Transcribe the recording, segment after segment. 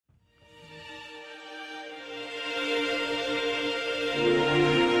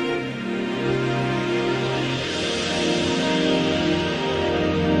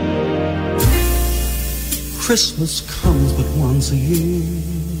Christmas comes but once a year.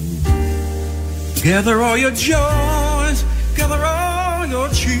 Gather all your joys, gather all your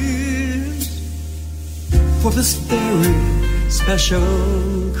cheers for this very special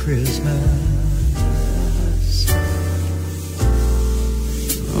Christmas.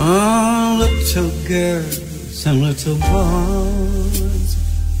 Oh, little girls and little boys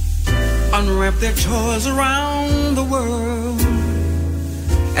unwrap their toys around the world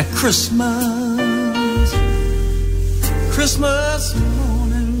at Christmas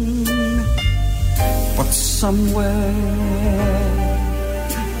morning. But somewhere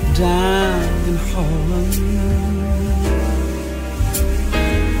down in Holland,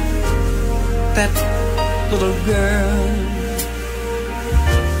 that little girl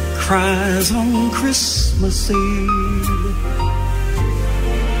cries on Christmas Eve.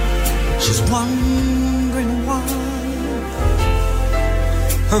 She's wondering why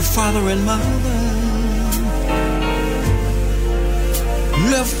her father and mother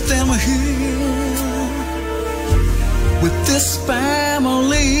left them here with this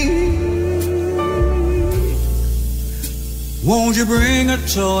family. Won't you bring a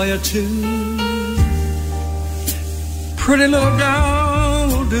toy or two? Pretty little girl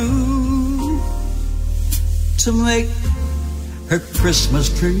will do to make her Christmas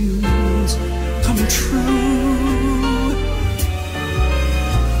dreams come true.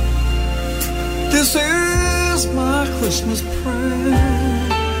 This is my Christmas prayer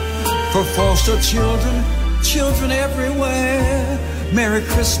for foster children, children everywhere. Merry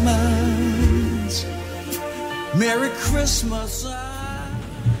Christmas, Merry Christmas.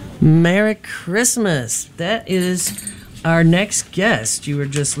 Merry Christmas. That is our next guest. You were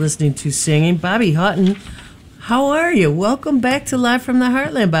just listening to singing. Bobby Hutton, how are you? Welcome back to Live from the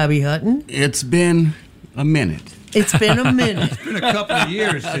Heartland, Bobby Hutton. It's been a minute. It's been a minute. It's been a couple of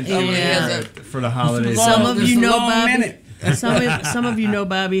years since for the holidays. Some of you know Bobby. Some of you know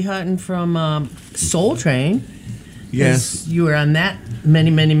Bobby Hutton from Soul Train. Yes, you were on that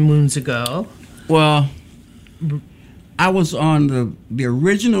many moons ago. Well, I was on the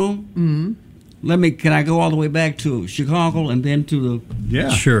original. Mm-hmm. Can I go all the way back to Chicago and then to the... Yeah.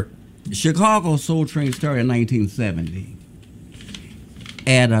 Sure. Chicago Soul Train started in 1970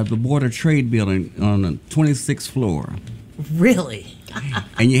 at the Board of Trade building on the 26th floor. Really?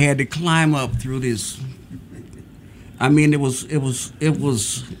 And you had to climb up through this. I mean, it was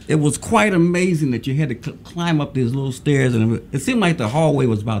quite amazing that you had to climb up these little stairs, and it seemed like the hallway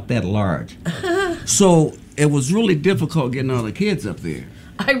was about that large. So it was really difficult getting all the kids up there.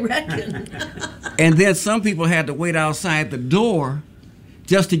 I reckon. And then some people had to wait outside the door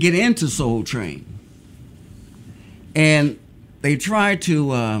just to get into Soul Train. And they tried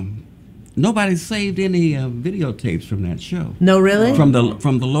to, nobody saved any videotapes from that show. No, really? From the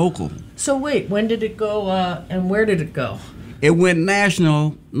local. So wait, when did it go and where did it go? It went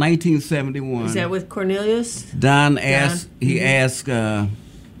national 1971. Is that with Cornelius? Don asked, he asked, I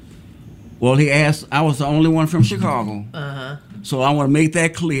was the only one from Chicago. Uh-huh. So I want to make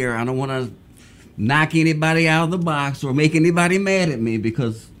that clear. I don't want to knock anybody out of the box or make anybody mad at me,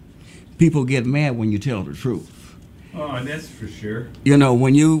 because people get mad when you tell the truth. Oh, that's for sure. You know,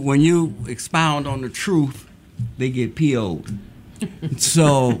 when you expound on the truth, they get PO'd.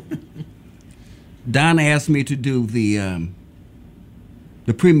 So Don asked me to do the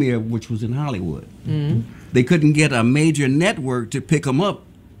premiere, which was in Hollywood. Mm-hmm. They couldn't get a major network to pick them up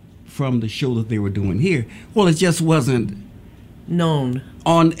from the show that they were doing here. Well, it just wasn't known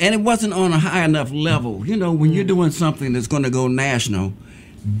and it wasn't on a high enough level. You know, when you're doing something that's going to go national,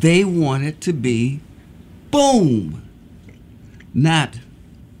 they want it to be boom, not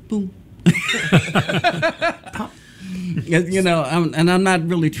boom. You know, I'm not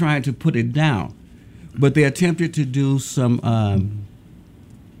really trying to put it down, but they attempted to do some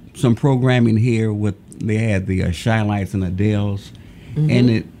programming here they had the Shy Lights and Adele's, mm-hmm. and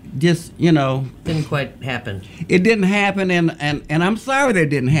it just, you know, didn't quite happen. It didn't happen, and I'm sorry that it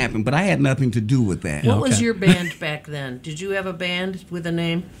didn't happen, but I had nothing to do with that. What was your band back then? Did you have a band with a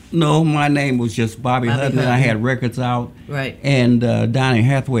name? No, my name was just Bobby Hutton. I had records out. Right. And Donnie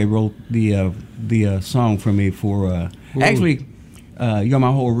Hathaway wrote the song for me for actually You're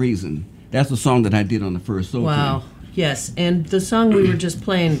My Whole Reason. That's the song that I did on the first Soul Train. Yes, and the song we were just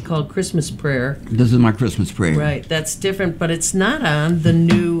playing called Christmas Prayer. This is my Christmas prayer. Right, that's different, but it's not on the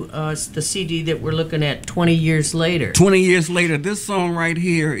new, the CD that we're looking at 20 years later. 20 years later, this song right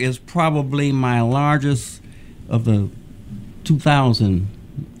here is probably my largest of the 2000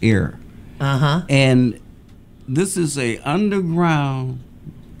 era. Uh-huh. And this is a underground,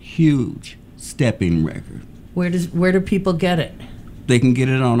 huge stepping record. Where do people get it? They can get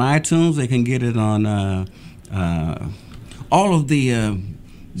it on iTunes. They can get it on all of the.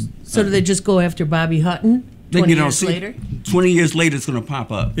 So do they just go after Bobby Hutton? 20 years later? 20 years later, it's going to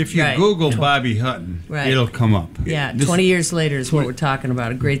pop up. If you Google Bobby Hutton, it'll come up. Yeah, 20 years later is what we're talking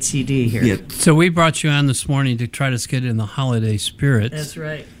about. A great CD here. Yeah. So we brought you on this morning to try to get in the holiday spirit. That's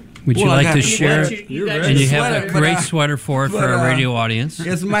right. Would you like to share? And you sweater, have a great sweater for it for our radio audience.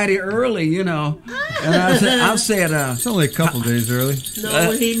 It's mighty early, you know. And I said, it's only a couple days early.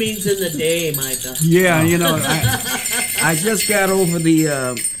 No, he means in the day, Micah. Yeah, you know, I just got over the.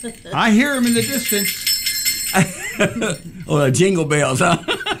 I hear him in the distance. Oh, the jingle bells, huh?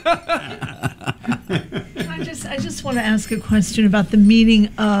 I just want to ask a question about the meaning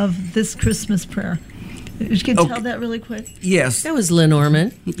of this Christmas prayer. You can tell that really quick. Yes. That was Lynn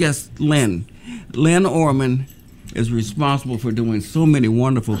Orman. Yes, Lynn. Lynn Orman is responsible for doing so many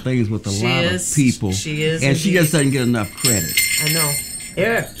wonderful things with a lot of people. She is. And she just doesn't get enough credit. I know.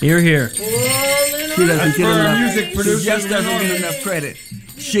 Here. Here. Oh, Lynn She doesn't get enough. Music producer. She just doesn't get enough credit.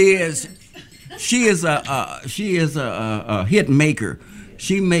 She is a hit maker.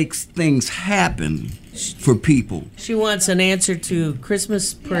 She makes things happen for people. She wants an answer to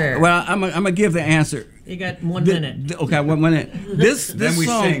Christmas prayer. Well, I'm gonna give the answer. You got 1 minute. Okay, 1 minute.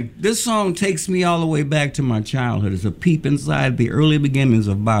 This song takes me all the way back to my childhood. It's a peep inside the early beginnings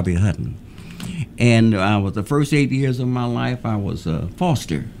of Bobby Hutton. And with the first 8 years of my life, I was a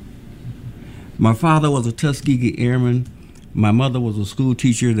foster. My father was a Tuskegee Airman. My mother was a school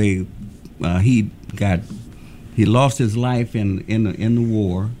teacher. He lost his life in the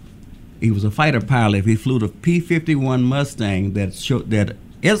war. He was a fighter pilot. He flew the P-51 Mustang that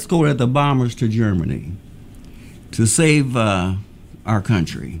escorted the bombers to Germany to save our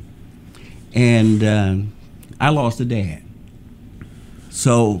country. And I lost a dad.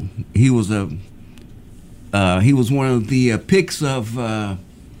 So he was one of the picks of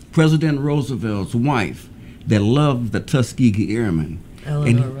President Roosevelt's wife that loved the Tuskegee Airmen.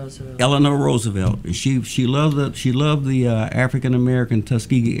 Eleanor Roosevelt. And she loved the African American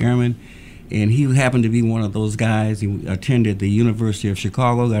Tuskegee Airmen, and he happened to be one of those guys. He attended the University of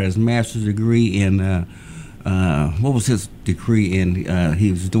Chicago, got his master's degree in what was his degree in?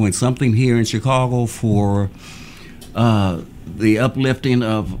 He was doing something here in Chicago for the uplifting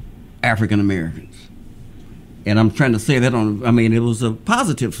of African Americans. And I'm trying to say that it was a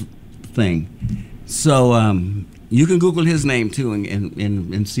positive thing. So you can Google his name too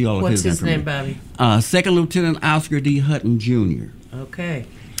and see all of his information. What's his name, Bobby? Second Lieutenant Oscar D. Hutton Jr. Okay.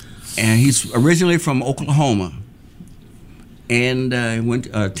 And he's originally from Oklahoma. And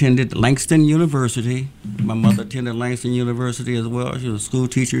attended Langston University. My mother attended Langston University as well. She was a school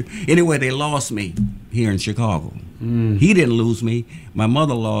teacher. Anyway, they lost me here in Chicago. He didn't lose me. My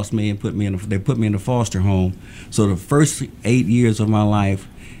mother lost me and they put me in a foster home. So the first 8 years of my life,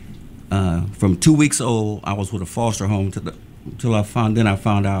 from 2 weeks old, I was with a foster home till I found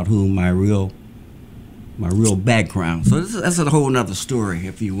out who my real background. So that's a whole nother story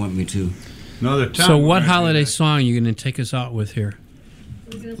if you want me to. So what holiday song are you going to take us out with here?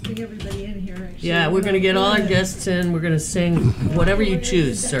 We're going to bring everybody in here, actually. Yeah, we're going to get all our guests in. We're going to sing whatever you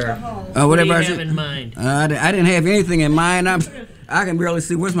choose, sir. Whatever what do you have in mind? I didn't have anything in mind. I can barely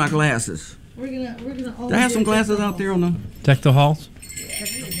see. Where's my glasses? We're gonna all Do I have some glasses out there on the... Deck the halls?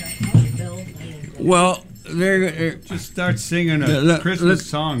 Well, they're... Just start singing a Christmas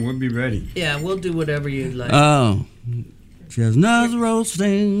song. We'll be ready. Yeah, we'll do whatever you'd like. Oh. Chestnuts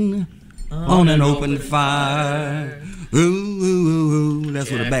roasting on an open fire. Ooh, ooh, ooh, ooh.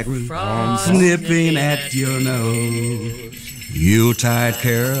 That's what the back room. Sniffing at your nose. Yuletide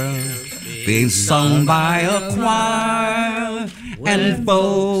carol being sung by a choir. And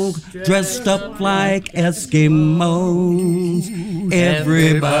folk dressed up like Eskimos.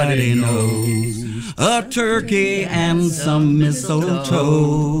 Everybody knows a turkey and some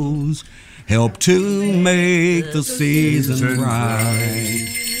mistletoes help to make the season bright.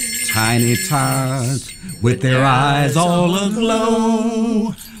 Tiny tots with their eyes all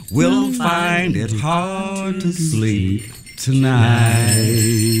aglow will find it hard to sleep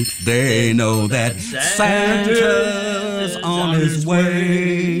tonight. They know that Santa's on his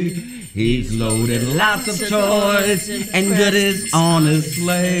way. He's loaded lots of toys and goodies on his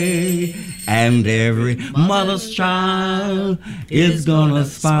sleigh. And every mother's child is gonna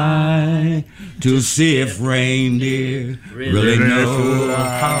spy to see if reindeer really know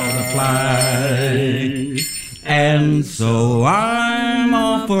how to fly. And so I'm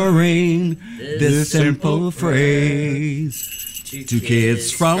offering this simple phrase to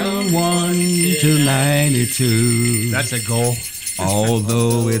kids from 1 to 92. That's a goal.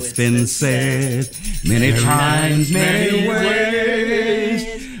 Although it's been said many times, many ways,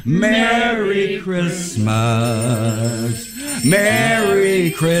 Merry Christmas.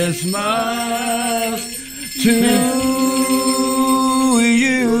 Merry Christmas to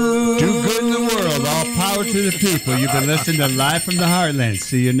you. Do good in the world. All power to the people. You've been listening to Live from the Heartland.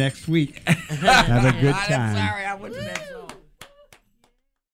 See you next week. Have a good time.